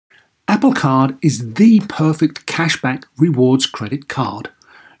Apple Card is the perfect cashback rewards credit card.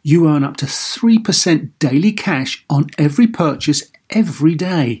 You earn up to 3% daily cash on every purchase every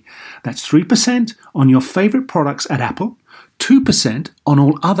day. That's 3% on your favorite products at Apple, 2% on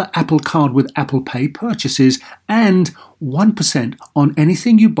all other Apple Card with Apple Pay purchases, and 1% on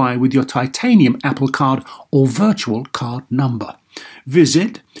anything you buy with your titanium Apple Card or virtual card number.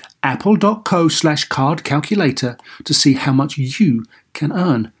 Visit apple.co/card calculator to see how much you can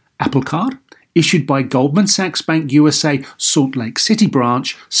earn. Apple Card, issued by Goldman Sachs Bank USA, Salt Lake City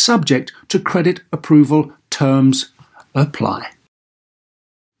branch, subject to credit approval. Terms apply.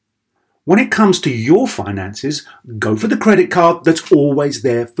 When it comes to your finances, go for the credit card that's always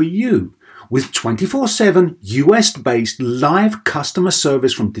there for you. With 24/7 US-based live customer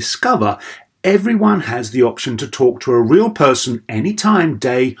service from Discover, everyone has the option to talk to a real person anytime,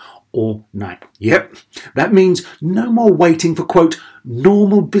 day or night. Yep, that means no more waiting for, quote,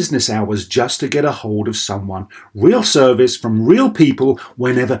 normal business hours just to get a hold of someone. Real service from real people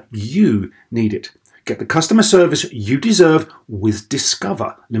whenever you need it. Get the customer service you deserve with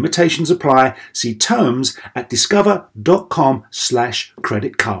Discover. Limitations apply. See terms at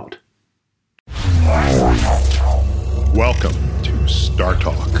discover.com/credit card. Welcome to Star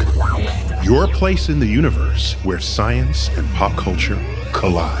Talk, your place in the universe where science and pop culture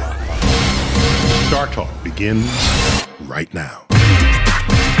collide. Star Talk begins right now.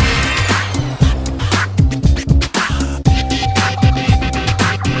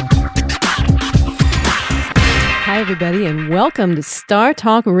 Hi, everybody, and welcome to Star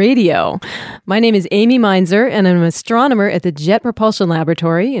Talk Radio. My name is Amy Meinzer, and I'm an astronomer at the Jet Propulsion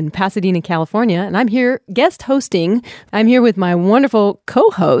Laboratory in Pasadena, California, and I'm here guest hosting. I'm here with my wonderful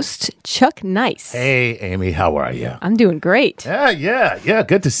co-host, Chuck Nice. Hey, Amy, how are you? I'm doing great. Yeah.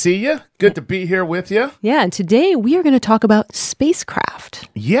 Good to see you. Good to be here with you. Yeah, and today we are going to talk about spacecraft.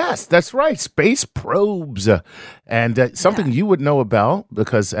 Yes, that's right. Space probes. And something you would know about,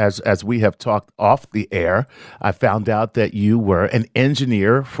 because as we have talked off the air, I found out that you were an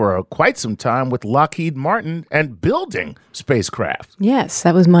engineer for quite some time with Lockheed Martin and building spacecraft. Yes,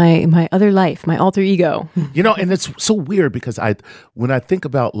 that was my other life, my alter ego. You know, and it's so weird because when I think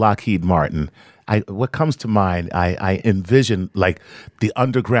about Lockheed Martin, what comes to mind, I envision like the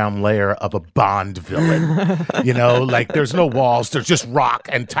underground layer of a Bond villain. You know, like there's no walls, there's just rock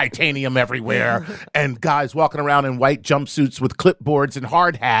and titanium everywhere, and guys walking around in white jumpsuits with clipboards and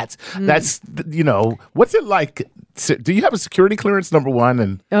hard hats. That's, you know, what's it like? Do you have a security clearance, number one?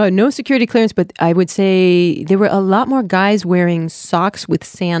 And no security clearance, but I would say there were a lot more guys wearing socks with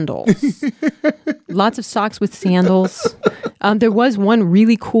sandals. Lots of socks with sandals. There was one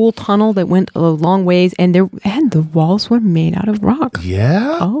really cool tunnel that went a long ways, and the walls were made out of rock.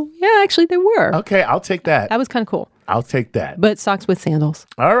 Yeah? Oh, yeah, actually they were. Okay, I'll take that. That was kind of cool. I'll take that. But socks with sandals.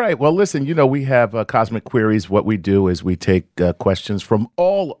 All right. Well, listen, you know, we have Cosmic Queries. What we do is we take questions from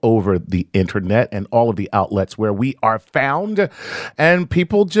all over the internet and all of the outlets where we are found. And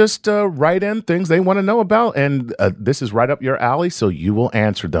people just write in things they want to know about. And this is right up your alley, so you will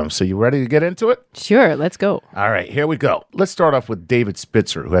answer them. So you ready to get into it? Sure. Let's go. All right. Here we go. Let's start off with David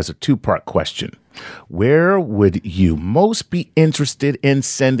Spitzer, who has a two-part question. Where would you most be interested in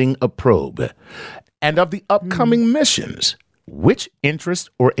sending a probe? And of the upcoming missions, which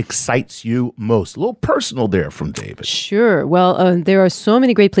interests or excites you most? A little personal there from David. Sure. Well, there are so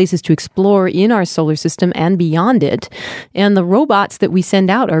many great places to explore in our solar system and beyond it. And the robots that we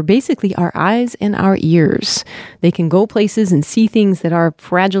send out are basically our eyes and our ears. They can go places and see things that our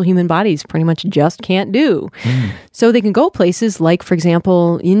fragile human bodies pretty much just can't do. So they can go places like, for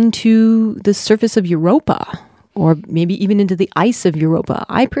example, into the surface of Europa, or maybe even into the ice of Europa.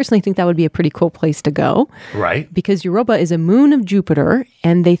 I personally think that would be a pretty cool place to go. Right. Because Europa is a moon of Jupiter,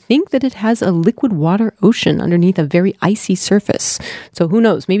 and they think that it has a liquid water ocean underneath a very icy surface. So who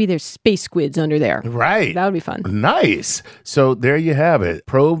knows? Maybe there's space squids under there. Right. That would be fun. Nice. So there you have it.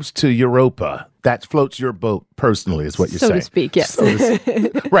 Probes to Europa. That floats your boat personally, is what you're saying. So to speak, yes.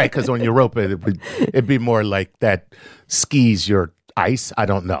 Right, because on Europa, it'd be more like that skis your ice. I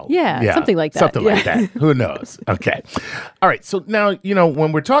don't know. Yeah, something like that. Something like that. Who knows? Okay. All right. So now, you know,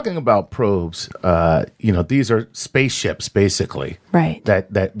 when we're talking about probes, you know, these are spaceships, basically. Right.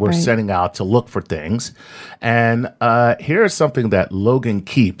 That we're sending out to look for things. And here's something that Logan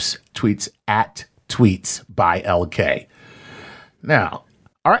Keeps tweets at Tweets by LK. Now,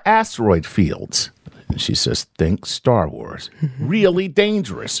 are asteroid fields, she says, think Star Wars, really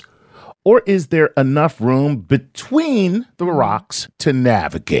dangerous? Or is there enough room between the rocks to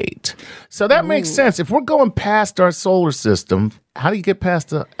navigate? So that makes sense. If we're going past our solar system, how do you get past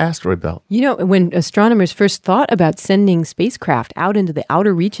the asteroid belt? You know, when astronomers first thought about sending spacecraft out into the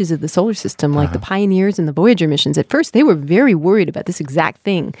outer reaches of the solar system, like the Pioneers and the Voyager missions, at first they were very worried about this exact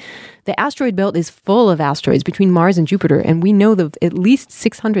thing. The asteroid belt is full of asteroids between Mars and Jupiter, and we know of at least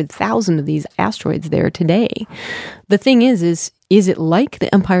 600,000 of these asteroids there today. The thing is it like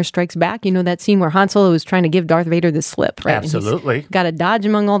The Empire Strikes Back? You know that scene where Han Solo was trying to give Darth Vader the slip, right? Absolutely. Got to dodge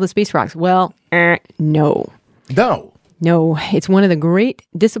among all the space rocks. Well, no. No, it's one of the great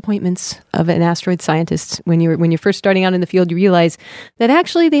disappointments of an asteroid scientist. When you're first starting out in the field, you realize that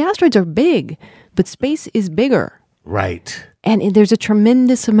actually the asteroids are big, but space is bigger. Right. And there's a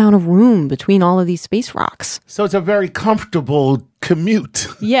tremendous amount of room between all of these space rocks. So it's a very comfortable commute.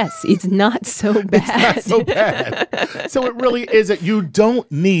 Yes, it's not so bad. It's not so bad. So it really isn't. You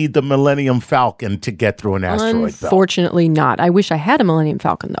don't need the Millennium Falcon to get through an asteroid belt. Unfortunately not. I wish I had a Millennium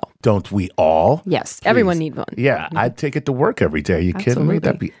Falcon, though. Don't we all? Yes, Please. everyone needs one. Yeah, I'd take it to work every day. Are you kidding me?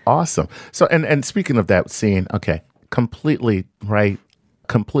 That'd be awesome. So, and speaking of that scene, okay, completely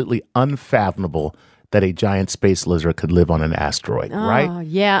unfathomable that a giant space lizard could live on an asteroid, right?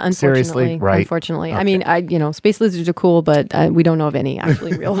 Yeah, unfortunately. Seriously, right? Unfortunately. Okay. I mean, space lizards are cool, but we don't know of any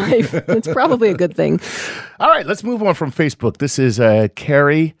actually in real life. It's probably a good thing. All right, let's move on from Facebook. This is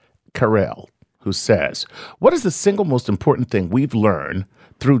Carrie Carell, who says, what is the single most important thing we've learned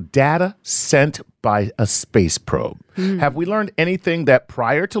through data sent by a space probe? Have we learned anything that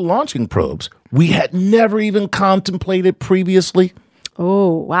prior to launching probes, we had never even contemplated previously?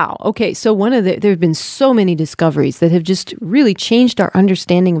 Oh, wow. Okay, so there have been so many discoveries that have just really changed our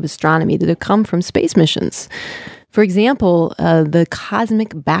understanding of astronomy that have come from space missions. For example, the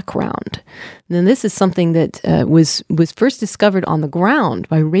cosmic background. Then this is something that was first discovered on the ground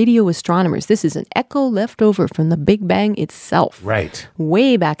by radio astronomers. This is an echo left over from the Big Bang itself. Right.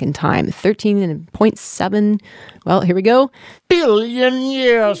 Way back in time, 13.7, well, here we go. Billion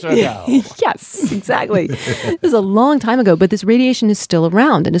years ago. Yes, exactly. This is a long time ago, but this radiation is still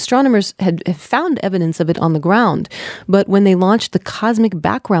around, and astronomers had found evidence of it on the ground. But when they launched the Cosmic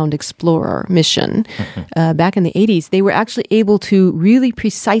Background Explorer mission back in the 80s, they were actually able to really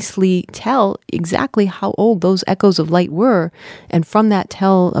precisely tell exactly how old those echoes of light were, and from that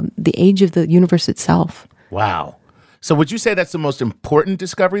tell the age of the universe itself. Wow. So would you say that's the most important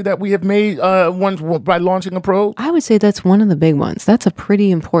discovery that we have made by launching a probe? I would say that's one of the big ones. That's a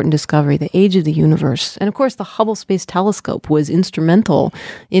pretty important discovery, the age of the universe. And of course, the Hubble Space Telescope was instrumental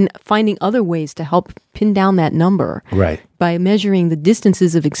in finding other ways to help pin down that number. Right. By measuring the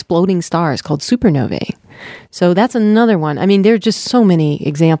distances of exploding stars called supernovae. So that's another one. I mean, there are just so many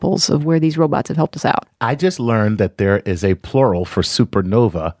examples of where these robots have helped us out. I just learned that there is a plural for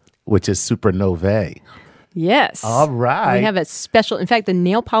supernova, which is supernovae. Yes. All right. We have a special, in fact, the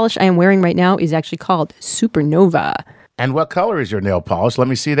nail polish I am wearing right now is actually called Supernova. And what color is your nail polish? Let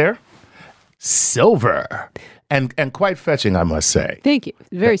me see there. Silver. And quite fetching, I must say. Thank you.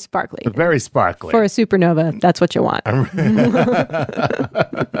 Very sparkly. Very sparkly. For a supernova, that's what you want.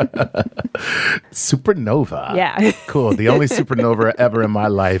 Supernova. Yeah. Cool. The only supernova ever in my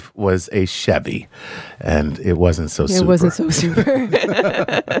life was a Chevy. And it wasn't so super. It wasn't so super.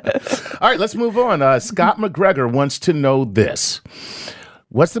 All right, let's move on. Scott McGregor wants to know this.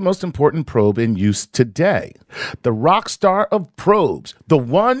 What's the most important probe in use today? The rock star of probes, the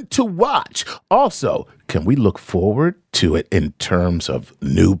one to watch. Also, can we look forward to it in terms of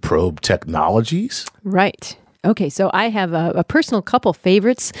new probe technologies? Right. Okay, so I have a personal couple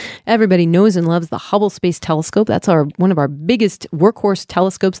favorites. Everybody knows and loves the Hubble Space Telescope. That's one of our biggest workhorse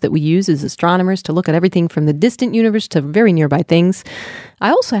telescopes that we use as astronomers to look at everything from the distant universe to very nearby things.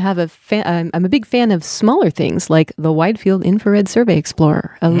 I also have I'm a big fan of smaller things like the Wide Field Infrared Survey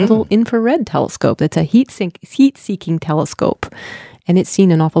Explorer, a little infrared telescope that's a heat-seeking telescope. And it's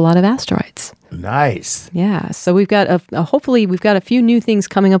seen an awful lot of asteroids. Nice. Yeah. So we've got hopefully we've got a few new things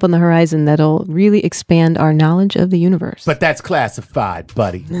coming up on the horizon that'll really expand our knowledge of the universe. But that's classified,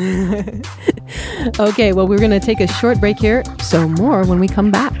 buddy. Okay. Well, we're going to take a short break here. So more when we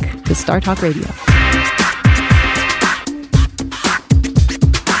come back to Star Talk Radio.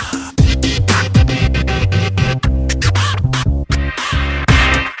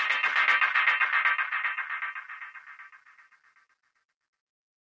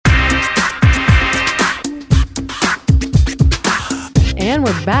 And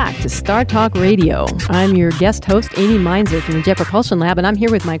we're back to Star Talk Radio. I'm your guest host, Amy Meinzer from the Jet Propulsion Lab, and I'm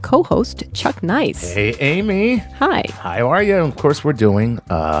here with my co-host, Chuck Nice. Hey, Amy. Hi. How are you? Of course, we're doing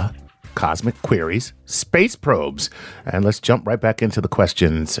cosmic queries, space probes. And let's jump right back into the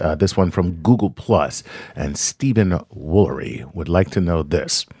questions. This one from Google Plus, and Stephen Woolery would like to know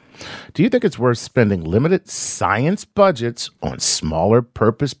this. Do you think it's worth spending limited science budgets on smaller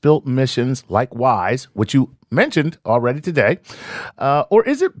purpose-built missions like WISE, which you mentioned already today, or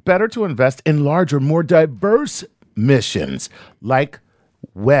is it better to invest in larger, more diverse missions like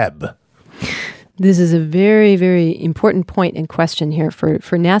Webb? This is a very, very important point and question here for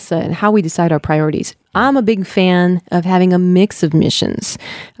NASA and how we decide our priorities. I'm a big fan of having a mix of missions.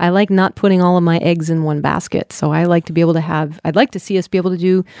 I like not putting all of my eggs in one basket. So I'd like to see us be able to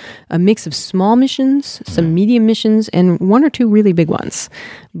do a mix of small missions, some medium missions, and one or two really big ones.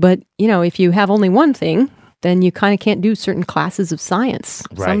 But, if you have only one thing, then you kind of can't do certain classes of science.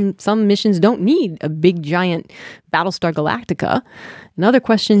 Right. Some missions don't need a big, giant Battlestar Galactica. And other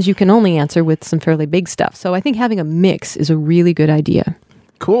questions you can only answer with some fairly big stuff. So I think having a mix is a really good idea.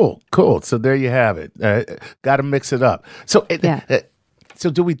 Cool. So there you have it. Got to mix it up. So,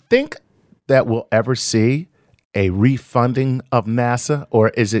 so do we think that we'll ever see a refunding of NASA, or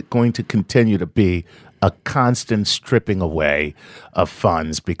is it going to continue to be a constant stripping away of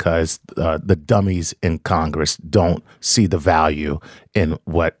funds because the dummies in Congress don't see the value in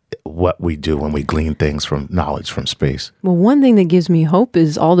what we do when we glean things from knowledge from space? Well, one thing that gives me hope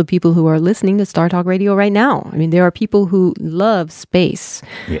is all the people who are listening to Star Talk Radio right now. I mean, there are people who love space.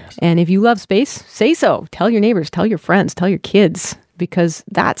 Yes. And if you love space, say so. Tell your neighbors, tell your friends, tell your kids, because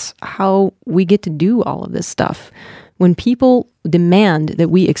that's how we get to do all of this stuff. When people demand that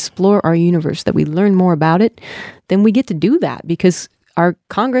we explore our universe, that we learn more about it, then we get to do that because our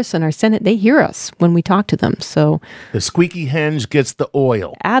Congress and our Senate, they hear us when we talk to them. So the squeaky hinge gets the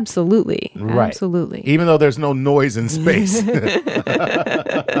oil. Absolutely. Right. Absolutely. Even though there's no noise in space.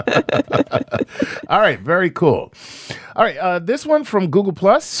 All right. Very cool. All right. This one from Google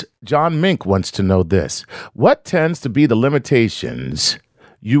Plus, John Mink wants to know this. What tends to be the limitations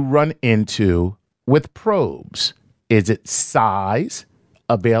you run into with probes? Is it size,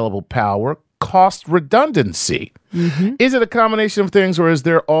 available power, cost redundancy? Mm-hmm. Is it a combination of things, or is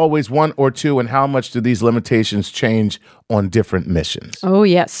there always one or two, and how much do these limitations change on different missions? Oh,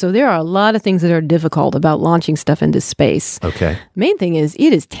 yes. So there are a lot of things that are difficult about launching stuff into space. Okay. Main thing is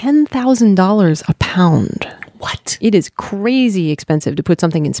it is $10,000 a pound. What? It is crazy expensive to put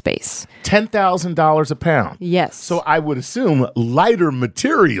something in space. $10,000 a pound. Yes. So I would assume lighter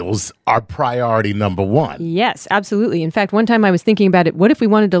materials are priority number one. Yes, absolutely. In fact, one time I was thinking about it. What if we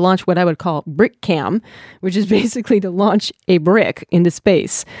wanted to launch what I would call brick cam, which is basically to launch a brick into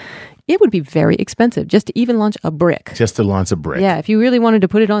space? It would be very expensive just to even launch a brick. Just to launch a brick. Yeah, if you really wanted to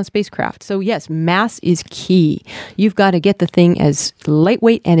put it on a spacecraft. So yes, mass is key. You've got to get the thing as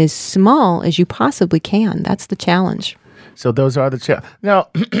lightweight and as small as you possibly can. That's the challenge. So those are the challenges. Now,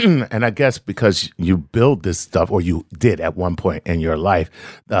 and I guess because you build this stuff, or you did at one point in your life,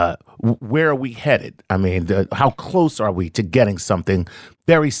 where are we headed? I mean, how close are we to getting something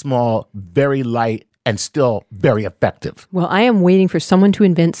very small, very light, and still very effective? Well, I am waiting for someone to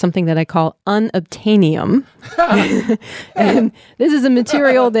invent something that I call unobtainium. And this is a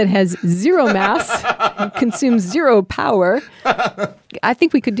material that has zero mass, consumes zero power. I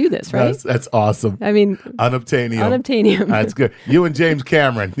think we could do this, right? That's awesome. I mean, unobtainium. That's good. You and James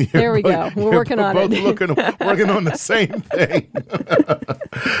Cameron. There we go. We're working on it. Working on the same thing.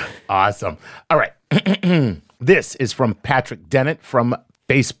 Awesome. All right. This is from Patrick Dennett from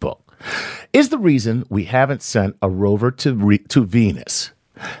Facebook. Is the reason we haven't sent a rover to Venus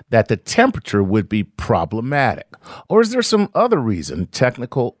that the temperature would be problematic? Or is there some other reason,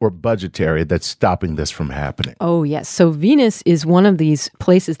 technical or budgetary, that's stopping this from happening? Oh, yes. So Venus is one of these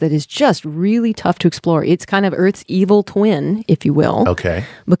places that is just really tough to explore. It's kind of Earth's evil twin, if you will. Okay.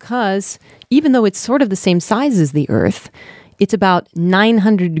 Because even though it's sort of the same size as the Earth, it's about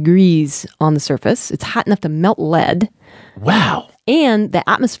 900 degrees on the surface. It's hot enough to melt lead. Wow. And the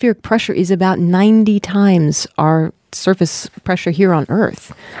atmospheric pressure is about 90 times our surface pressure here on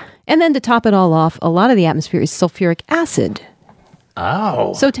Earth. And then to top it all off, a lot of the atmosphere is sulfuric acid.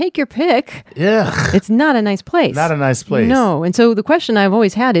 Oh. So take your pick. Yeah. It's not a nice place. Not a nice place. No. And so the question I've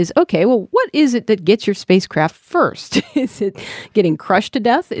always had is, okay, well, what is it that gets your spacecraft first? Is it getting crushed to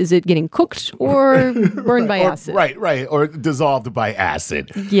death? Is it getting cooked or burned by acid? Right. Or dissolved by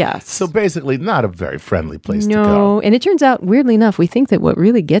acid. Yes. So basically not a very friendly place to go. No. And it turns out, weirdly enough, we think that what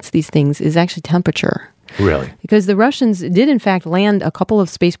really gets these things is actually temperature. Really? Because the Russians did, in fact, land a couple of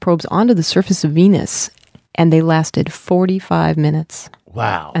space probes onto the surface of Venus, and they lasted 45 minutes.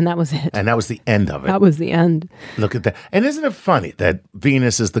 Wow. And that was it. And that was the end of it. That was the end. Look at that. And isn't it funny that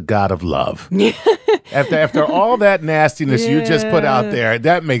Venus is the god of love? After all that nastiness you just put out there,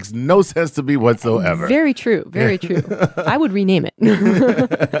 that makes no sense to me whatsoever. Very true. Very true. I would rename it.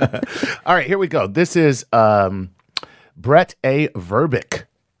 All right, here we go. This is Brett A. Verbick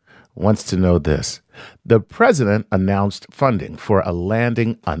wants to know this. The president announced funding for a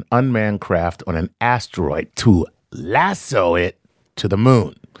landing an unmanned craft on an asteroid to lasso it to the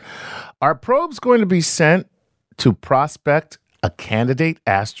moon. Are probes going to be sent to prospect a candidate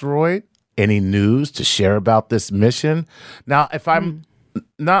asteroid? Any news to share about this mission? Now, if I'm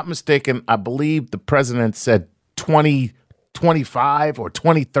not mistaken, I believe the president said 2025 or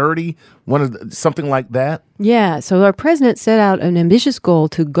 2030, something like that. Yeah, so our president set out an ambitious goal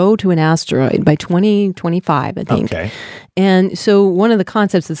to go to an asteroid by 2025, I think. Okay. And so one of the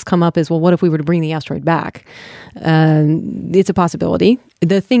concepts that's come up is, well, what if we were to bring the asteroid back? It's a possibility.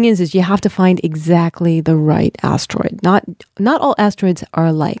 The thing is you have to find exactly the right asteroid. Not all asteroids are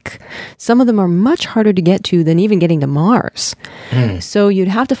alike. Some of them are much harder to get to than even getting to Mars. So you'd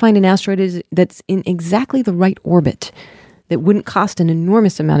have to find an asteroid that's in exactly the right orbit that wouldn't cost an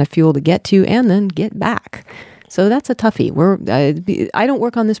enormous amount of fuel to get to and then get back. So that's a toughie. I don't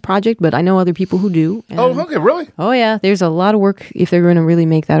work on this project, but I know other people who do. Oh, okay, really? Oh, yeah. There's a lot of work if they're going to really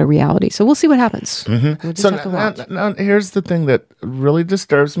make that a reality. So we'll see what happens. Mm-hmm. We'll just So have to watch. now, here's the thing that really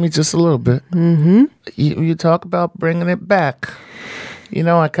disturbs me just a little bit. Mm-hmm. You talk about bringing it back. You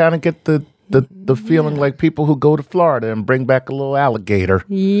know, I kind of get the feeling like people who go to Florida and bring back a little alligator.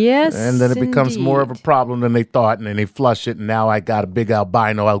 Yes, And then it becomes more of a indeed. problem than they thought, and then they flush it, and now I got a big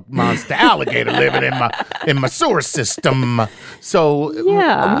albino monster alligator living in my sewer system. So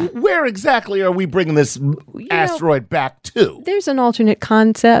Yeah. where exactly are we bringing this asteroid back to? There's an alternate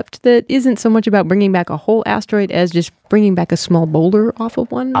concept that isn't so much about bringing back a whole asteroid as just bringing back a small boulder off of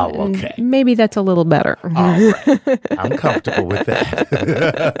one. Oh, And okay. maybe that's a little better. I'm comfortable with that.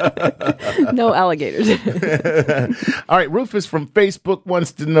 No alligators. All right, Rufus from Facebook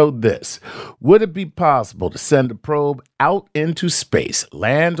wants to know this. Would it be possible to send a probe out into space,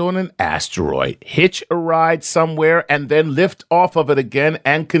 land on an asteroid, hitch a ride somewhere, and then lift off of it again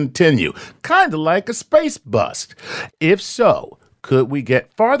and continue? Kind of like a space bust. If so, could we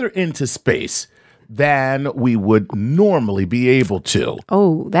get farther into space than we would normally be able to?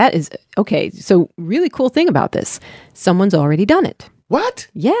 Oh, that is okay. So, really cool thing about this, someone's already done it. What?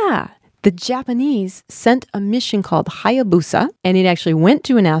 Yeah. The Japanese sent a mission called Hayabusa, and it actually went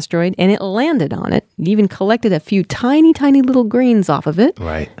to an asteroid and it landed on it. It even collected a few tiny, tiny little grains off of it.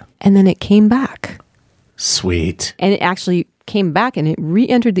 Right. And then it came back. Sweet. And it actually came back and it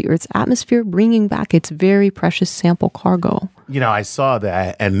re-entered the Earth's atmosphere, bringing back its very precious sample cargo. You know, I saw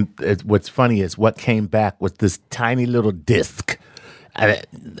that, and what's funny is what came back was this tiny little disc. And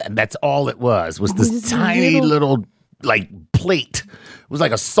that's all it was this Just a tiny little like plate. It was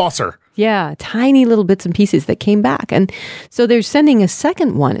like a saucer. Yeah, tiny little bits and pieces that came back. And so they're sending a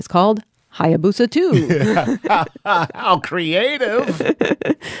second one. It's called Hayabusa 2. How creative.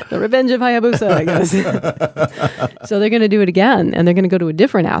 The Revenge of Hayabusa, I guess. So they're going to do it again, and they're going to go to a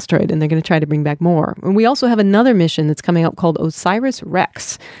different asteroid, and they're going to try to bring back more. And we also have another mission that's coming up called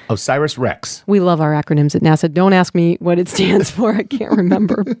OSIRIS-REx. OSIRIS-REx. We love our acronyms at NASA. Don't ask me what it stands for. I can't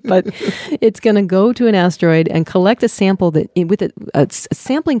remember. But it's going to go to an asteroid and collect a sample that with a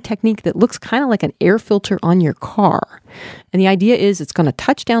sampling technique that looks kind of like an air filter on your car. And the idea is it's going to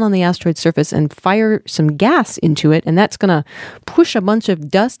touch down on the asteroid surface and fire some gas into it, and that's going to push a bunch of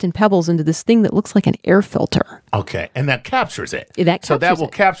dust and pebbles into this thing that looks like an air filter. Okay, and that captures it. That so that captures will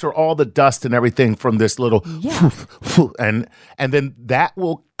it. capture all the dust and everything from this little Yeah. and then that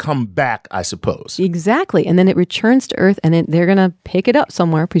will come back, I suppose. Exactly. And then it returns to Earth, and they're going to pick it up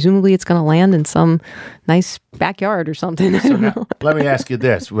somewhere. Presumably it's going to land in some nice backyard or something. I don't know. Let me ask you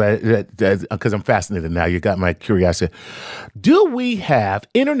this, because I'm fascinated now. You got my curiosity. Do we have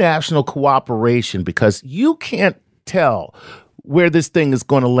international cooperation? Because you can't tell where this thing is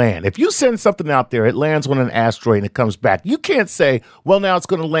going to land. If you send something out there, it lands on an asteroid and it comes back. You can't say, well, now it's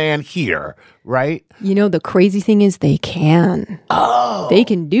going to land here, right? You know, the crazy thing is they can. Oh. They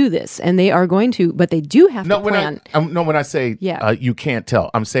can do this, and they are going to, but they do have to plan. When I say you can't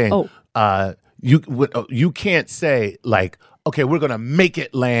tell, I'm saying you can't say like, okay, we're going to make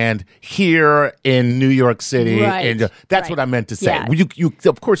it land here in New York City. Right. And that's what I meant to say. Yeah. You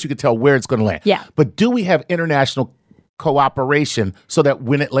of course, you can tell where it's going to land. Yeah. But do we have international cooperation so that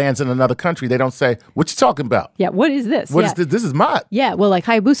when it lands in another country, they don't say, what you talking about? Yeah, what is this? What is this? This is mine. Yeah, well, like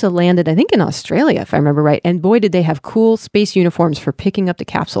Hayabusa landed, I think, in Australia, if I remember right. And boy, did they have cool space uniforms for picking up the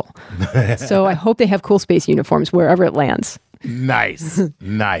capsule. So I hope they have cool space uniforms wherever it lands. Nice.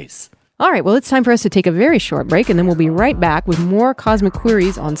 Nice. All right, well, it's time for us to take a very short break, and then we'll be right back with more Cosmic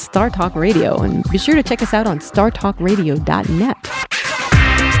Queries on Star Talk Radio. And be sure to check us out on startalkradio.net.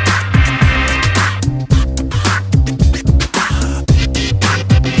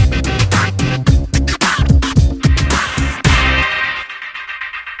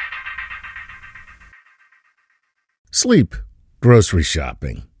 Sleep, grocery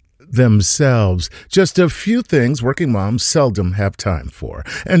shopping, themselves, just a few things working moms seldom have time for.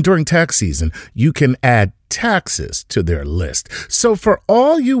 And during tax season, you can add taxes to their list. So for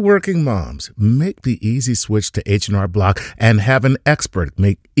all you working moms, make the easy switch to H&R Block and have an expert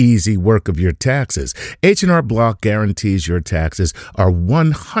make easy work of your taxes. H&R Block guarantees your taxes are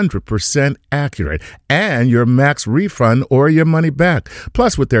 100% accurate and your max refund or your money back.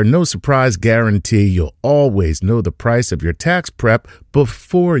 Plus, with their no surprise guarantee, you'll always know the price of your tax prep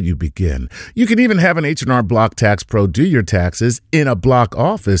before you begin. You can even have an H&R Block Tax Pro do your taxes in a Block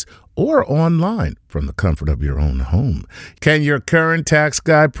office or online from the comfort of your own home. Can your current tax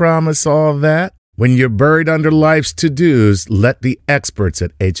guy promise all that? When you're buried under life's to-dos, let the experts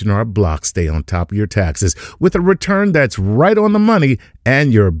at H&R Block stay on top of your taxes with a return that's right on the money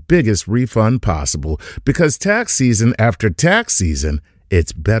and your biggest refund possible. Because tax season after tax season,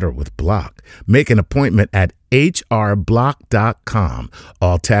 it's better with Block. Make an appointment at hrblock.com.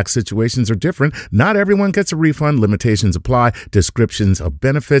 All tax situations are different. Not everyone gets a refund. Limitations apply. Descriptions of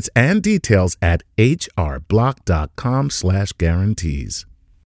benefits and details at hrblock.com/guarantees.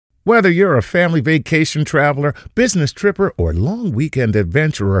 Whether you're a family vacation traveler, business tripper, or long weekend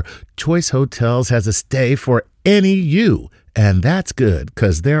adventurer, Choice Hotels has a stay for any you. And that's good,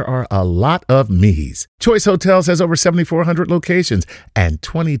 because there are a lot of me's. Choice Hotels has over 7,400 locations and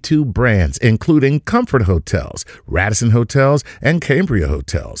 22 brands, including Comfort Hotels, Radisson Hotels, and Cambria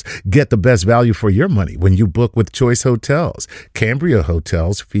Hotels. Get the best value for your money when you book with Choice Hotels. Cambria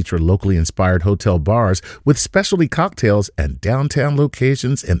Hotels feature locally inspired hotel bars with specialty cocktails and downtown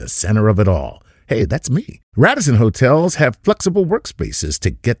locations in the center of it all. Hey, that's me. Radisson Hotels have flexible workspaces to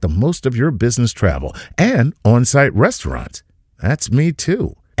get the most of your business travel and on-site restaurants. That's me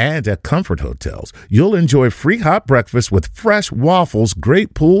too. And at Comfort Hotels, you'll enjoy free hot breakfast with fresh waffles,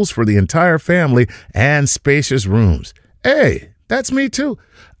 great pools for the entire family, and spacious rooms. Hey, that's me too.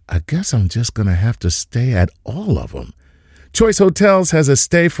 I guess I'm just going to have to stay at all of them. Choice Hotels has a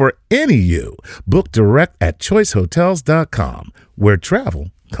stay for any you. Book direct at choicehotels.com, where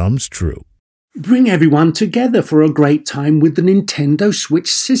travel comes true. Bring everyone together for a great time with the Nintendo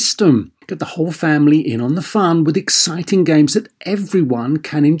Switch system. Get the whole family in on the fun with exciting games that everyone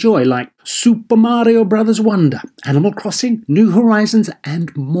can enjoy, like Super Mario Bros. Wonder, Animal Crossing, New Horizons,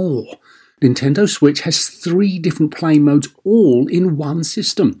 and more. Nintendo Switch has 3 different play modes all in one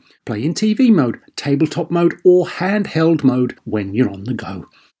system. Play in TV mode, tabletop mode, or handheld mode when you're on the go.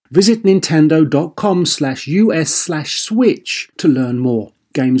 Visit nintendo.com/US/Switch to learn more.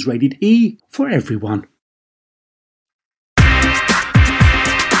 Games rated E for everyone.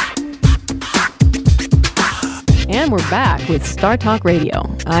 And we're back with Star Talk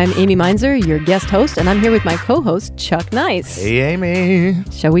Radio. I'm Amy Meinzer, your guest host, and I'm here with my co-host, Chuck Nice. Hey, Amy.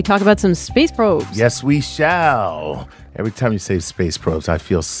 Shall we talk about some space probes? Yes, we shall. Every time you say space probes, I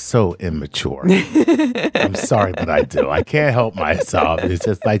feel so immature. I'm sorry, but I do. I can't help myself. It's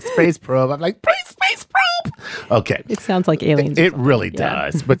just like space probe. I'm like, space probe. Okay. It sounds like aliens. It really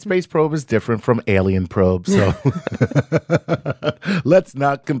does. But space probe is different from alien probe. So let's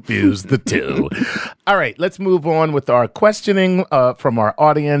not confuse the two. All right. Let's move on with our questioning from our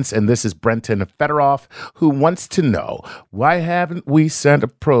audience. And this is Brenton Fedoroff, who wants to know, why haven't we sent a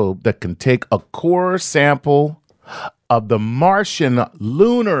probe that can take a core sample of the Martian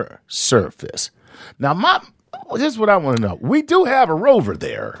lunar surface? Now, this is what I want to know. We do have a rover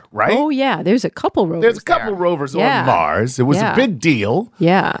there, right? Oh, yeah. There's a couple rovers. There's a couple rovers on Mars. It was a big deal.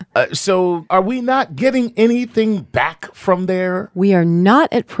 Yeah. So are we not getting anything back from there? We are not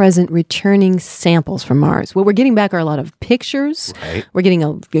at present returning samples from Mars. What we're getting back are a lot of pictures. Right. We're getting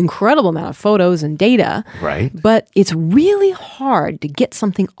an incredible amount of photos and data. Right. But it's really hard to get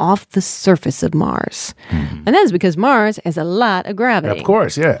something off the surface of Mars. Mm-hmm. And that is because Mars has a lot of gravity. Of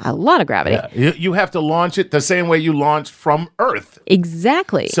course, yeah. A lot of gravity. Yeah. You have to launch it the same way you launch from Earth.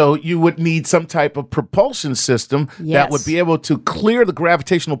 Exactly. So you would need some type of propulsion system that would be able to clear the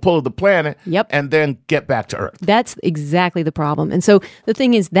gravitational pull of the planet and then get back to Earth. That's exactly the problem. And so the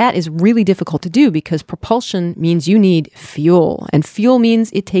thing is, that is really difficult to do because propulsion means you need fuel. And fuel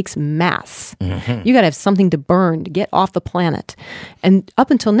means it takes mass. Mm-hmm. You got to have something to burn to get off the planet. And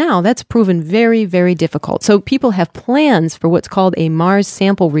up until now, that's proven very, very difficult. So people have plans for what's called a Mars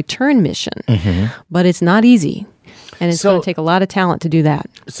sample return mission. Mm-hmm. But it's not easy. And it's going to take a lot of talent to do that.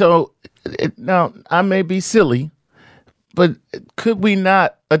 So now I may be silly, but could we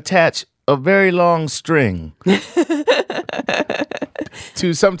not attach a very long string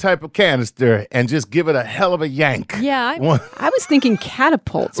to some type of canister and just give it a hell of a yank? Yeah, I was thinking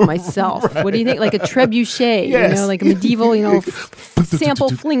catapults myself. Right. What do you think? Like a trebuchet, yes. Like a medieval, sample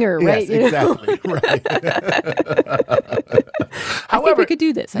flinger, right? Yes, exactly. Right. I think we could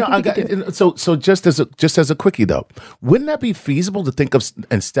do this. So just as a quickie though, wouldn't that be feasible to think of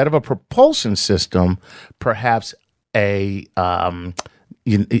instead of a propulsion system, perhaps a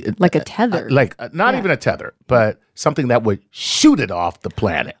like a tether, not even a tether, but something that would shoot it off the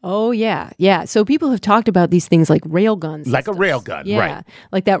planet. Oh, yeah. So people have talked about these things like rail guns. Like a rail gun, right.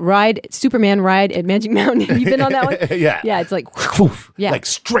 Like that Superman ride at Magic Mountain. Have you been on that one? Yeah. Yeah, it's like... like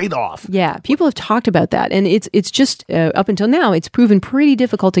straight off. Yeah, people have talked about that. And it's just, up until now, it's proven pretty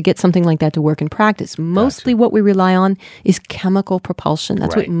difficult to get something like that to work in practice. Mostly what we rely on is chemical propulsion.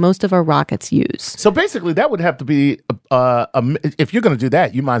 That's what most of our rockets use. So basically, that would have to be, if you're going to do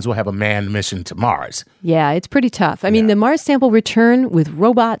that, you might as well have a manned mission to Mars. Yeah, it's pretty tough. I mean, the Mars sample return with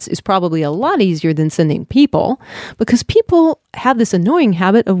robots is probably a lot easier than sending people because people have this annoying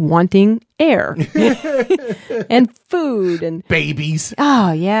habit of wanting air and food and babies.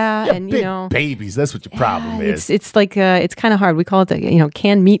 Oh, yeah. Yeah, and big babies. That's what your problem is. It's like, it's kind of hard. We call it the,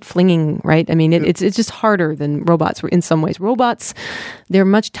 canned meat flinging, right? I mean, it's just harder than robots in some ways. Robots, they're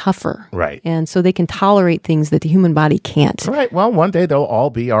much tougher. Right. And so they can tolerate things that the human body can't. Right. Well, one day they'll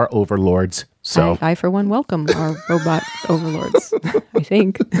all be our overlords. So I for one, welcome our robot overlords, I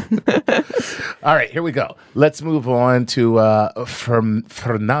think. All right, here we go. Let's move on to from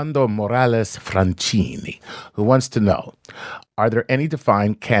Fernando Morales Francini, who wants to know, are there any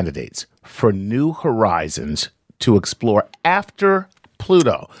defined candidates for New Horizons to explore after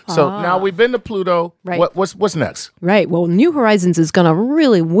Pluto? So now we've been to Pluto. Right. What's next? Right. Well, New Horizons is going to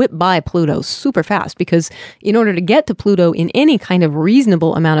really whip by Pluto super fast because in order to get to Pluto in any kind of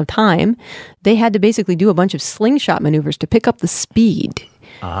reasonable amount of time, they had to basically do a bunch of slingshot maneuvers to pick up the speed.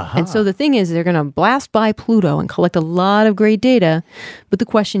 And so the thing is, they're going to blast by Pluto and collect a lot of great data. But the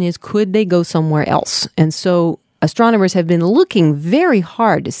question is, could they go somewhere else? And so astronomers have been looking very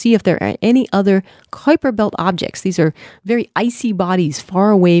hard to see if there are any other Kuiper Belt objects. These are very icy bodies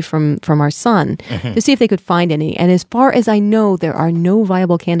far away from our sun to see if they could find any. And as far as I know, there are no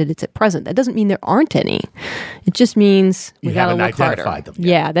viable candidates at present. That doesn't mean there aren't any. It just means we got to look harder. Identified them.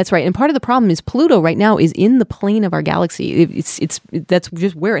 Yeah, that's right. And part of the problem is Pluto right now is in the plane of our galaxy. That's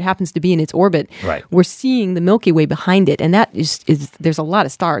just where it happens to be in its orbit. Right. We're seeing the Milky Way behind it, and that is there's a lot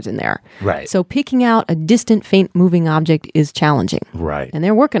of stars in there. Right. So picking out a distant, faint moving object is challenging. Right. And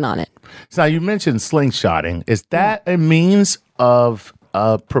they're working on it. So you mentioned slingshotting. Is that a means of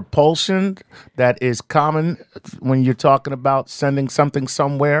propulsion that is common when you're talking about sending something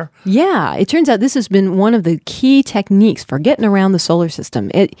somewhere? Yeah, it turns out this has been one of the key techniques for getting around the solar system.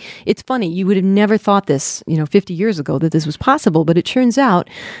 It's funny, you would have never thought this, 50 years ago that this was possible, but it turns out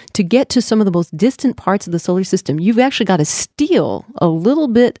to get to some of the most distant parts of the solar system, you've actually got to steal a little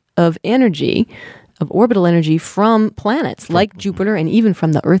bit of energy, of orbital energy from planets like Jupiter and even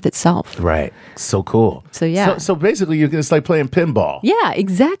from the Earth itself. Right. So cool. So, yeah. So basically, it's like playing pinball. Yeah,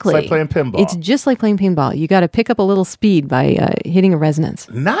 exactly. It's like playing pinball. It's just like playing pinball. You got to pick up a little speed by hitting a resonance.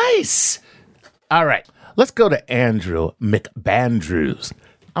 Nice. All right. Let's go to Andrew McBandrews.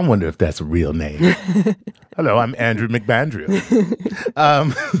 I wonder if that's a real name. Hello, I'm Andrew McBandrew.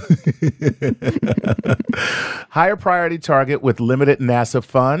 Higher priority target with limited NASA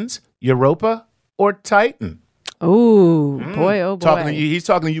funds, Europa or Titan? Oh, boy. Talking to you, he's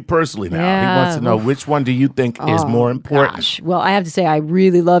talking to you personally now. Yeah. He wants to know which one do you think is more important? Gosh. Well, I have to say I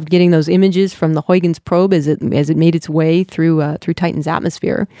really loved getting those images from the Huygens probe as it made its way through Titan's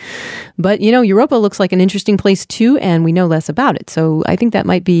atmosphere. But Europa looks like an interesting place too, and we know less about it. So I think that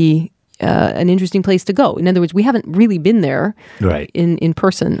might be an interesting place to go. In other words, we haven't really been there in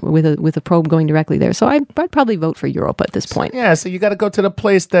person with a probe going directly there. So I'd probably vote for Europa at this point. Yeah, so you got to go to the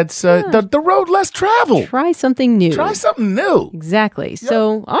place that's the road less traveled. Try something new. Exactly. Yep.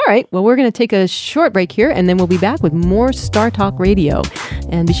 So, all right. Well, we're going to take a short break here, and then we'll be back with more Star Talk Radio.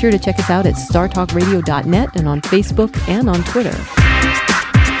 And be sure to check us out at startalkradio.net and on Facebook and on Twitter.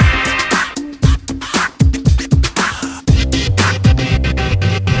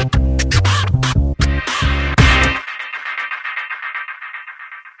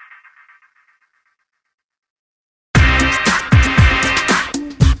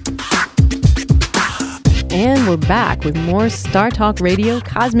 we're back with more Star Talk Radio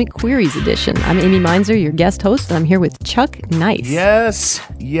Cosmic Queries Edition. I'm Amy Meinzer, your guest host, and I'm here with Chuck Nice.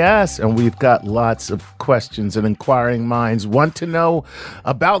 Yes. And we've got lots of questions and inquiring minds want to know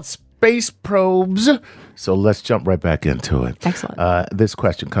about space probes. So let's jump right back into it. Excellent. This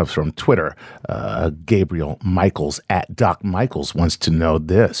question comes from Twitter. Gabriel Michaels at Doc Michaels wants to know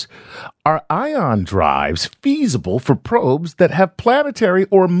this. Are ion drives feasible for probes that have planetary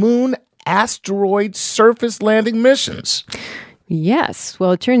or moon asteroid surface landing missions? Yes.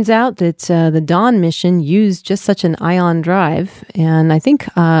 Well, it turns out that the Dawn mission used just such an ion drive, and I think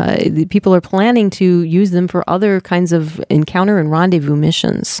the people are planning to use them for other kinds of encounter and rendezvous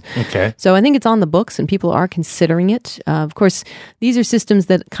missions. Okay. So I think it's on the books, and people are considering it. Of course, these are systems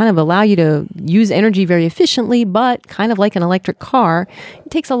that kind of allow you to use energy very efficiently, but kind of like an electric car,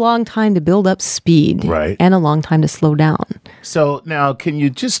 it takes a long time to build up speed, right, and a long time to slow down. So now, can you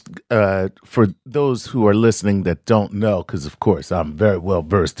just, for those who are listening that don't know, because of course I'm very well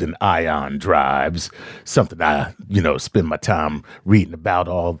versed in ion drives, something I, spend my time reading about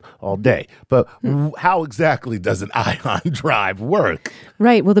all day. But how exactly does an ion drive work?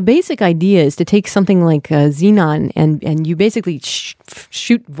 Right. Well, the basic idea is to take something like xenon and you basically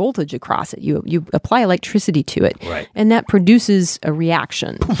shoot voltage across it. You apply electricity to it. Right. And that produces a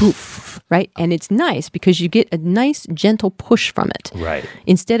reaction. Poof. Right. And it's nice because you get a nice gentle push from it. Right.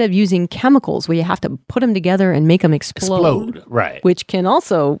 Instead of using chemicals where you have to put them together and make them explode. Right. Which can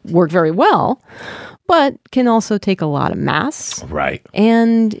also work very well, but can also take a lot of mass. Right.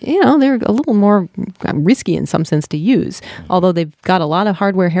 And, they're a little more risky in some sense to use. Although they've got a lot of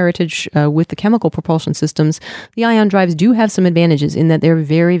hardware heritage with the chemical propulsion systems, the ion drives do have some advantages in that they're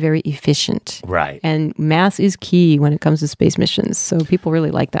very, very efficient. Right. And mass is key when it comes to space missions. So people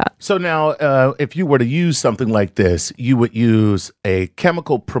really like that. So now, if you were to use something like this, you would use a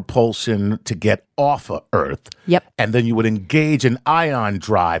chemical propulsion to get off of Earth. Yep. And then you would engage an ion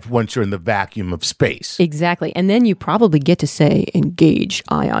drive once you're in the vacuum of space. Exactly. And then you probably get to say, engage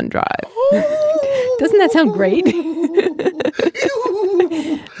ion drive. Doesn't that sound great?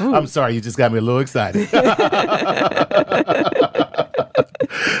 I'm sorry, you just got me a little excited.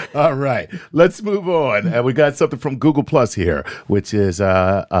 All right, let's move on. And we got something from Google Plus here, which is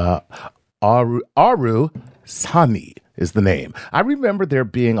Aru Sani is the name. I remember there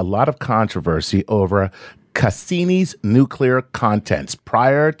being a lot of controversy over Cassini's nuclear contents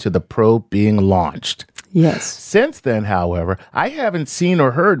prior to the probe being launched. Yes. Since then, however, I haven't seen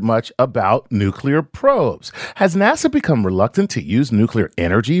or heard much about nuclear probes. Has NASA become reluctant to use nuclear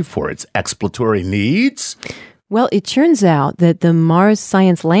energy for its exploratory needs? Well, it turns out that the Mars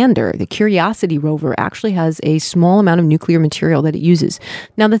Science Lander, the Curiosity rover, actually has a small amount of nuclear material that it uses.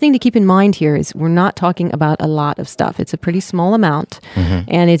 Now, the thing to keep in mind here is we're not talking about a lot of stuff. It's a pretty small amount,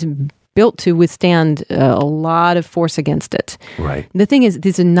 and it's built to withstand a lot of force against it. Right. The thing is,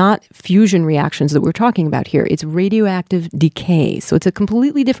 these are not fusion reactions that we're talking about here. It's radioactive decay. So it's a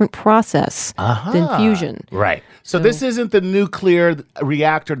completely different process than fusion. Right. So this isn't the nuclear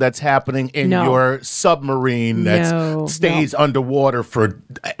reactor that's happening in your submarine that stays underwater for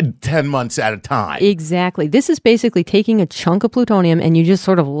 10 months at a time. Exactly. This is basically taking a chunk of plutonium and you just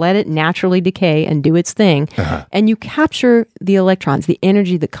sort of let it naturally decay and do its thing. And you capture the electrons, the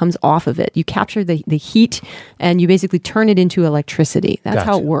energy that comes off of it. You capture the heat and you basically turn it into electricity. That's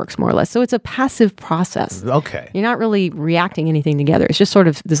how it works, more or less. So it's a passive process. Okay. You're not really reacting anything together. It's just sort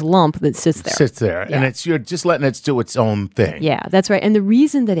of this lump that sits there. Yeah. And you're just letting it do its own thing. Yeah, that's right. And the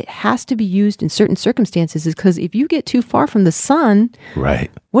reason that it has to be used in certain circumstances is because if you get too far from the sun,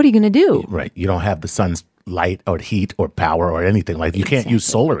 right, what are you going to do? Right. You don't have the sun's light or heat or power or anything like that. You can't use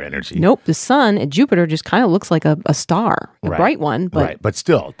solar energy. Nope. The sun at Jupiter just kind of looks like a star, a bright one. But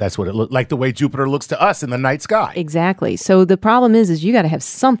still, that's what it looks like, the way Jupiter looks to us in the night sky. Exactly. So the problem is you got to have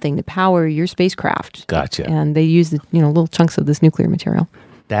something to power your spacecraft. Gotcha. And they use little chunks of this nuclear material.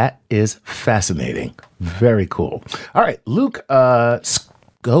 That is fascinating. Very cool. All right, Luke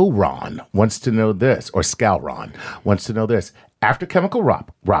Scowron wants to know this, or Scowron wants to know this. After chemical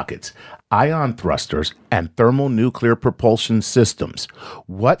rockets, ion thrusters, and thermonuclear propulsion systems,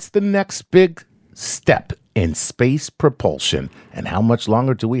 what's the next big step in space propulsion, and how much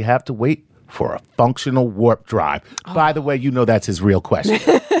longer do we have to wait for a functional warp drive? By the way, that's his real question.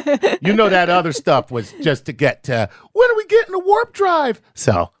 That other stuff was just to get to, when are we getting a warp drive?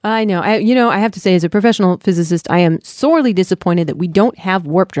 So I know. I have to say, as a professional physicist, I am sorely disappointed that we don't have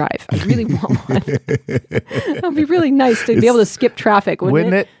warp drive. I really want one. It would be really nice to be able to skip traffic,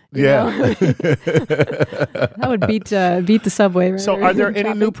 wouldn't it? Yeah. That would beat the subway. Right? So, are there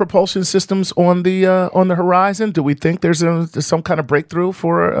any new propulsion systems on the horizon? Do we think there's some kind of breakthrough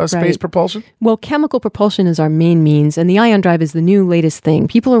for space propulsion? Well, chemical propulsion is our main means, and the ion drive is the new latest thing.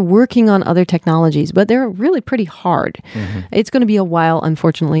 People are working on other technologies, but they're really pretty hard. Mm-hmm. It's going to be a while,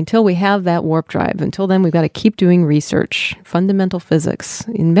 unfortunately, until we have that warp drive. Until then, we've got to keep doing research, fundamental physics.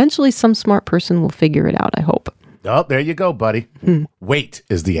 Eventually, some smart person will figure it out, I hope. Oh, there you go, buddy. Wait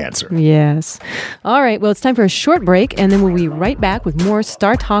is the answer. Yes. All right. Well, it's time for a short break, and then we'll be right back with more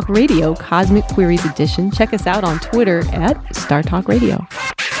Star Talk Radio Cosmic Queries Edition. Check us out on Twitter at Star Talk Radio.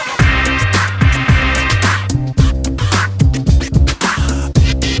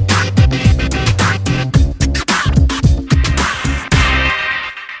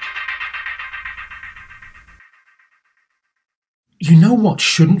 You know what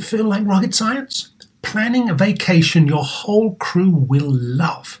shouldn't feel like rocket science? Planning a vacation your whole crew will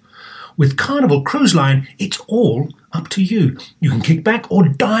love. With Carnival Cruise Line, it's all up to you. You can kick back or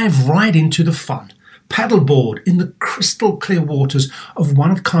dive right into the fun. Paddleboard in the crystal clear waters of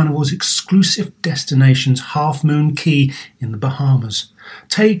one of Carnival's exclusive destinations, Half Moon Cay in the Bahamas.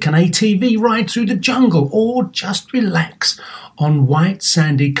 Take an ATV ride through the jungle or just relax on white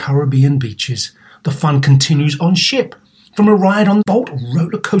sandy Caribbean beaches. The fun continues on ship. From a ride on Bolt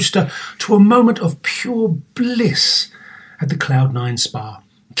roller coaster to a moment of pure bliss at the Cloud9 Spa.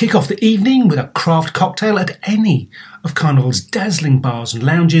 Kick off the evening with a craft cocktail at any of Carnival's dazzling bars and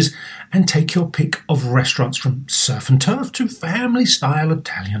lounges, and take your pick of restaurants from surf and turf to family-style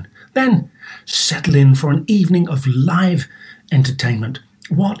Italian. Then settle in for an evening of live entertainment.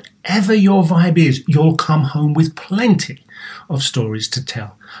 Whatever your vibe is, you'll come home with plenty of stories to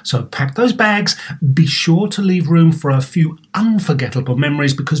tell. So pack those bags, be sure to leave room for a few unforgettable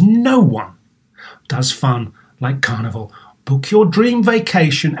memories, because no one does fun like Carnival. Book your dream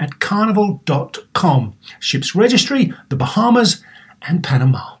vacation at carnival.com. Ships registry, the Bahamas and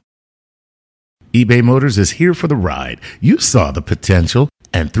Panama. eBay Motors is here for the ride. You saw the potential,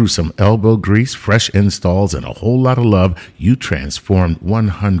 and through some elbow grease, fresh installs, and a whole lot of love, you transformed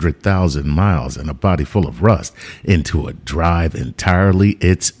 100,000 miles and a body full of rust into a drive entirely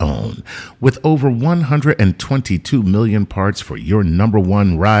its own. With over 122 million parts for your number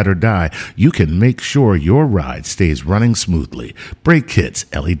one ride or die, you can make sure your ride stays running smoothly. Brake kits,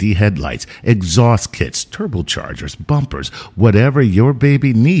 LED headlights, exhaust kits, turbochargers, bumpers, whatever your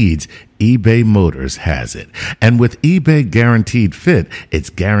baby needs, eBay Motors has it. And with eBay Guaranteed Fit, it's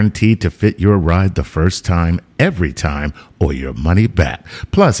guaranteed to fit your ride the first time, every time, or your money back.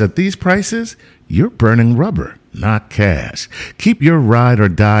 Plus, at these prices, you're burning rubber, not cash. Keep your ride or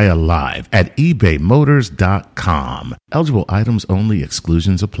die alive at ebaymotors.com. Eligible items only.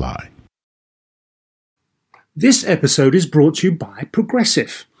 Exclusions apply. This episode is brought to you by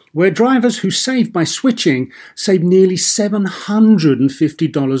Progressive, where drivers who save by switching save nearly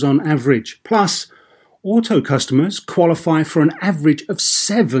 $750 on average. Plus, auto customers qualify for an average of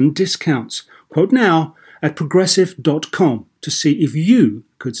 7 discounts. Quote now at progressive.com to see if you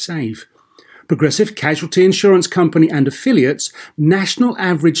could save. Progressive Casualty Insurance Company and affiliates, national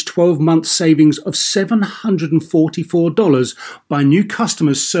average 12-month savings of $744 by new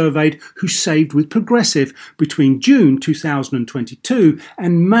customers surveyed who saved with Progressive between June 2022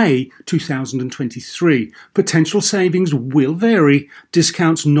 and May 2023. Potential savings will vary.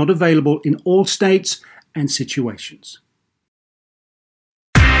 Discounts not available in all states and situations.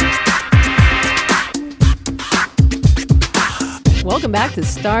 Welcome back to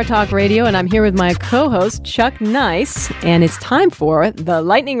Star Talk Radio, and I'm here with my co-host, Chuck Nice, and it's time for the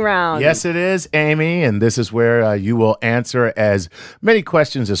lightning round. Yes, it is, Amy, and this is where you will answer as many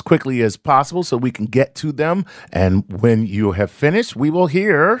questions as quickly as possible so we can get to them, and when you have finished, we will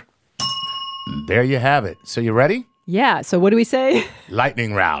hear... There you have it. So you ready? Yeah, so what do we say?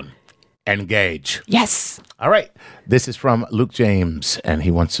 Lightning round. Engage. Yes. All right. This is from Luke James, and he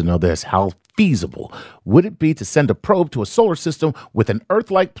wants to know this. How feasible would it be to send a probe to a solar system with an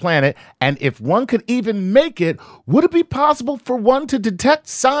Earth-like planet? And if one could even make it, would it be possible for one to detect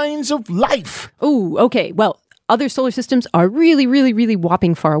signs of life? Ooh, okay. Well, other solar systems are really, really, really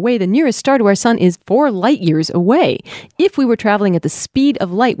whopping far away. The nearest star to our sun is 4 light years away. If we were traveling at the speed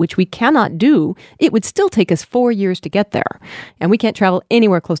of light, which we cannot do, it would still take us 4 years to get there. And we can't travel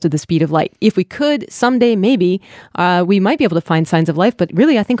anywhere close to the speed of light. If we could, someday maybe, we might be able to find signs of life. But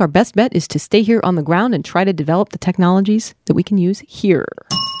really, I think our best bet is to stay here on the ground and try to develop the technologies that we can use here.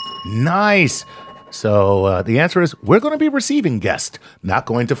 Nice. So the answer is we're going to be receiving guests, not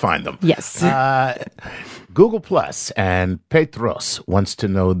going to find them. Yes. Google Plus and Petros wants to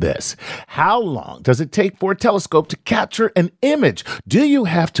know this. How long does it take for a telescope to capture an image? Do you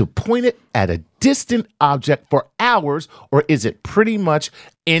have to point it at a distant object for hours, or is it pretty much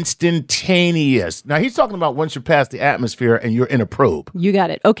instantaneous? Now, he's talking about once you pass the atmosphere and you're in a probe. You got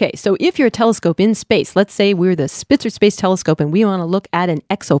it. Okay, so if you're a telescope in space, let's say we're the Spitzer Space Telescope and we want to look at an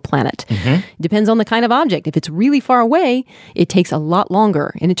exoplanet. It depends on the kind of object. If it's really far away, it takes a lot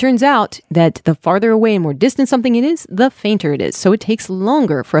longer. And it turns out that the farther away and more distant something it is, the fainter it is. So it takes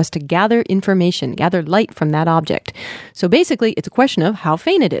longer for us to gather information, gather light from that object. So basically, it's a question of how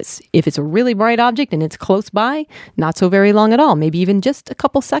faint it is. If it's a really bright object and it's close by, not so very long at all, maybe even just a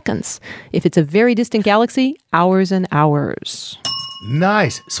couple seconds. If it's a very distant galaxy, hours and hours.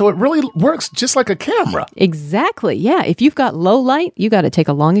 Nice. So it really works just like a camera. Exactly. Yeah. If you've got low light, you got to take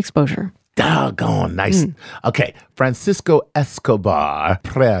a long exposure. Doggone. Nice. Okay. Francisco Escobar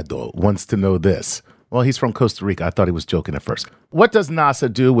Prado wants to know this. Well, he's from Costa Rica. I thought he was joking at first. What does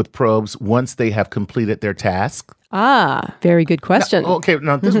NASA do with probes once they have completed their task? Ah, very good question.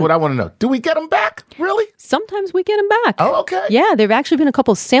 Now this is what I want to know. Do we get them back? Really? Sometimes we get them back. Oh, okay. Yeah, there have actually been a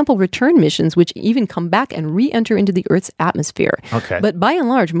couple sample return missions which even come back and re-enter into the Earth's atmosphere. Okay. But by and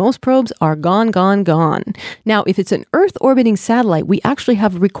large, most probes are gone. Now, if it's an Earth-orbiting satellite, we actually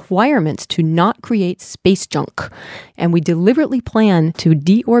have requirements to not create space junk. And we deliberately plan to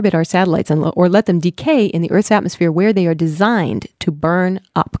deorbit our satellites or let them decay in the Earth's atmosphere where they are designed to burn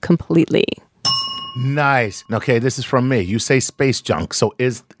up completely. Nice. Okay, this is from me. You say space junk. So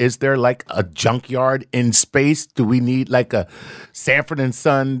is there like a junkyard in space? Do we need like a Sanford and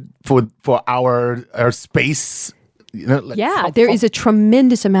Son for our space? There is a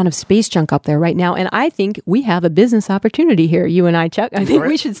tremendous amount of space junk up there right now. And I think we have a business opportunity here, you and I, Chuck. I think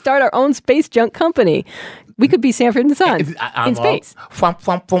we should start our own space junk company. We could be Sanford and Son in space.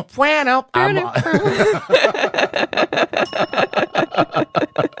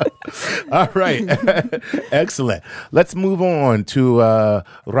 All right. Excellent. Let's move on to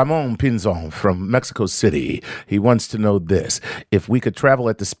Ramon Pinzon from Mexico City. He wants to know this. If we could travel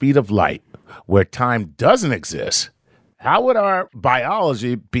at the speed of light where time doesn't exist, how would our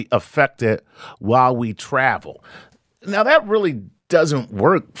biology be affected while we travel? Now, that really doesn't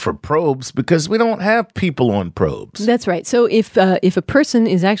work for probes because we don't have people on probes. That's right. So if a person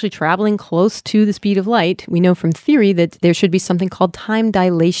is actually traveling close to the speed of light, we know from theory that there should be something called time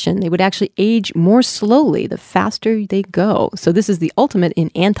dilation. They would actually age more slowly the faster they go. So this is the ultimate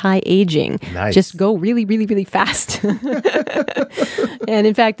in anti-aging. Nice. Just go really, really, really fast. And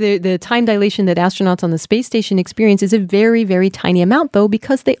in fact, the time dilation that astronauts on the space station experience is a very, very tiny amount, though,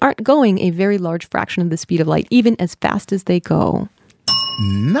 because they aren't going a very large fraction of the speed of light, even as fast as they go.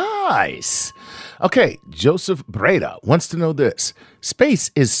 Nice. Okay, Joseph Breda wants to know this. Space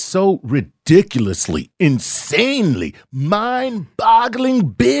is so ridiculously, insanely, mind-boggling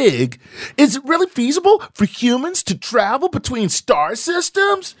big. Is it really feasible for humans to travel between star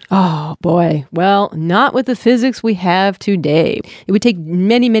systems? Oh, boy. Well, not with the physics we have today. It would take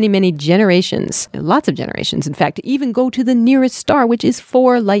many, many, many generations, lots of generations, in fact, to even go to the nearest star, which is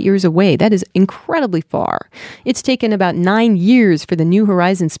 4 light years away. That is incredibly far. It's taken about 9 years for the New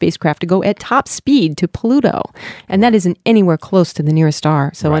Horizons spacecraft to go at top speed to Pluto, and that isn't anywhere close to the nearest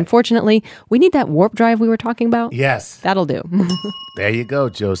star. So unfortunately, we need that warp drive we were talking about. Yes. That'll do. There you go,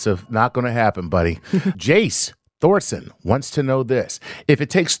 Joseph. Not going to happen, buddy. Jace Thorson wants to know this. If it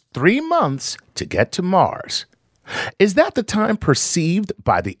takes 3 months to get to Mars, is that the time perceived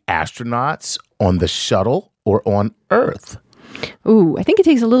by the astronauts on the shuttle or on Earth? Ooh, I think it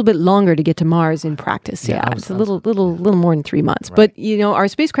takes a little bit longer to get to Mars in practice. Yeah, it's a little more than 3 months. Right. But, our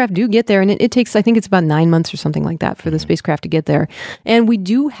spacecraft do get there, and it takes, I think it's about 9 months or something like that for the spacecraft to get there. And we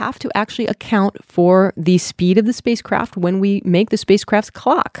do have to actually account for the speed of the spacecraft when we make the spacecraft's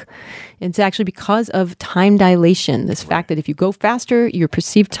clock. It's actually because of time dilation, this fact that if you go faster, your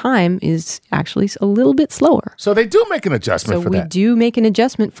perceived time is actually a little bit slower. So they do make an adjustment for that. So we do make an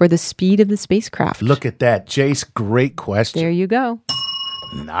adjustment for the speed of the spacecraft. Look at that, Jace. Great question. There you go.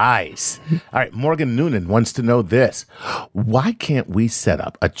 Nice. All right, Morgan Noonan wants to know this. Why can't we set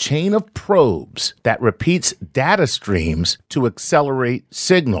up a chain of probes that repeats data streams to accelerate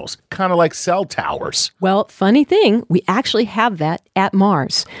signals, kind of like cell towers? Well, funny thing, we actually have that at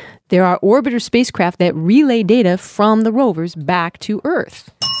Mars. There are orbiter spacecraft that relay data from the rovers back to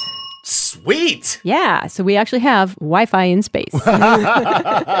Earth. Sweet. Yeah, so we actually have Wi-Fi in space. And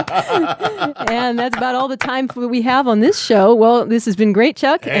that's about all the time we have on this show. Well, this has been great,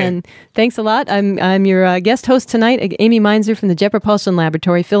 Chuck, and thanks a lot. I'm your guest host tonight, Amy Meinzer from the Jet Propulsion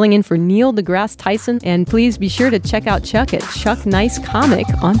Laboratory, filling in for Neil deGrasse Tyson. And please be sure to check out Chuck at Chuck Nice Comic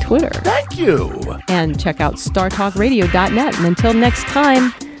on Twitter. Thank you. And check out StarTalkRadio.net. And until next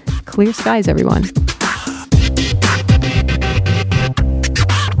time, clear skies, everyone.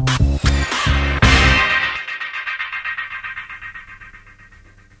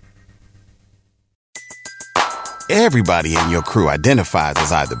 Everybody in your crew identifies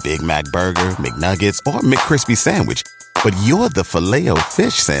as either Big Mac Burger, McNuggets, or McCrispy Sandwich. But you're the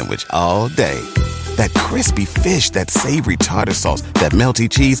Filet-O-Fish Sandwich all day. That crispy fish, that savory tartar sauce, that melty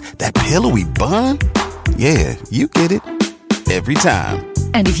cheese, that pillowy bun. Yeah, you get it. Every time.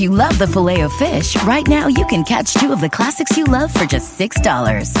 And if you love the Filet-O-Fish, right now you can catch two of the classics you love for just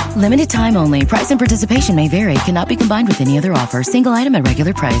 $6. Limited time only. Price and participation may vary. Cannot be combined with any other offer. Single item at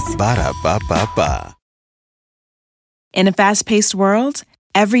regular price. Ba-da-ba-ba-ba. In a fast-paced world,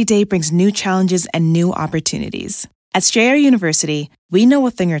 every day brings new challenges and new opportunities. At Strayer University, we know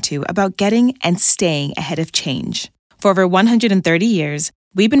a thing or two about getting and staying ahead of change. For over 130 years,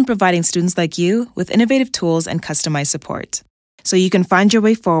 we've been providing students like you with innovative tools and customized support, so you can find your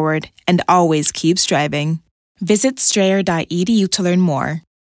way forward and always keep striving. Visit strayer.edu to learn more.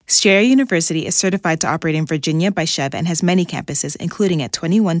 Strayer University is certified to operate in Virginia by Chev and has many campuses, including at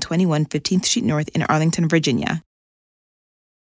 2121 15th Street North in Arlington, Virginia.